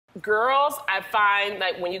Girls, I find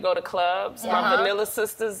like when you go to clubs, my vanilla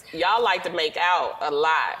sisters, y'all like to make out a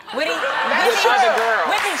lot. With other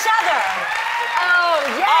girls. With each other. Oh,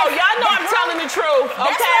 yes. Oh, y'all know I'm telling the truth, okay?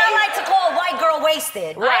 That's what I like to call white girl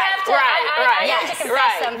wasted. Right, I have to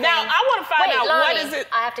confess something. Now, I want to find out Lonnie, what is it?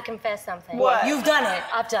 I have to confess something. What? You've done it.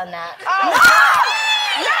 I've done that. Oh,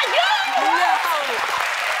 No! not you!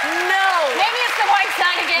 No. Maybe it's the white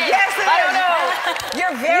side again. Yes, it I don't is. know.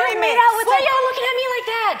 You're very made mixed. out with Why y'all looking at me like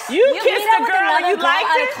that? You kissed a girl and you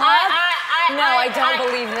liked it? No, I don't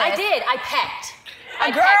believe this. I did. I pecked. A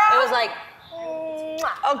girl? It was like,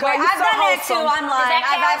 Oh, girl, I've done that too. I'm lying. that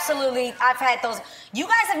I've had those. You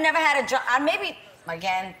guys have never had a drunk. Maybe,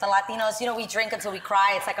 again, the Latinos, you know, we drink until we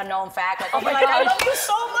cry. It's like a known fact. Like, oh my God, I love you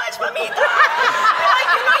so much, mamita. Like,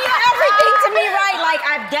 you know, you're everything to me, right? Like,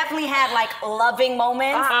 I've definitely had, like, loving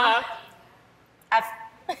moments. I've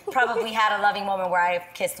probably had a loving moment where I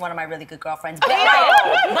kissed one of my really good girlfriends. But, in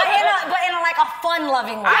a like a fun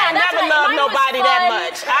loving way. I ain't never loved nobody that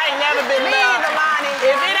much. I ain't never been loved.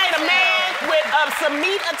 If it ain't a man with some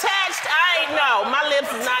meat attached, I ain't know. My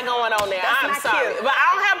lips is not going on there. I'm sorry. But I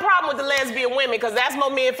don't have a problem with the lesbian women because that's more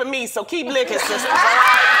men for me. So keep licking, sisters. All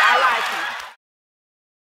right? I like you.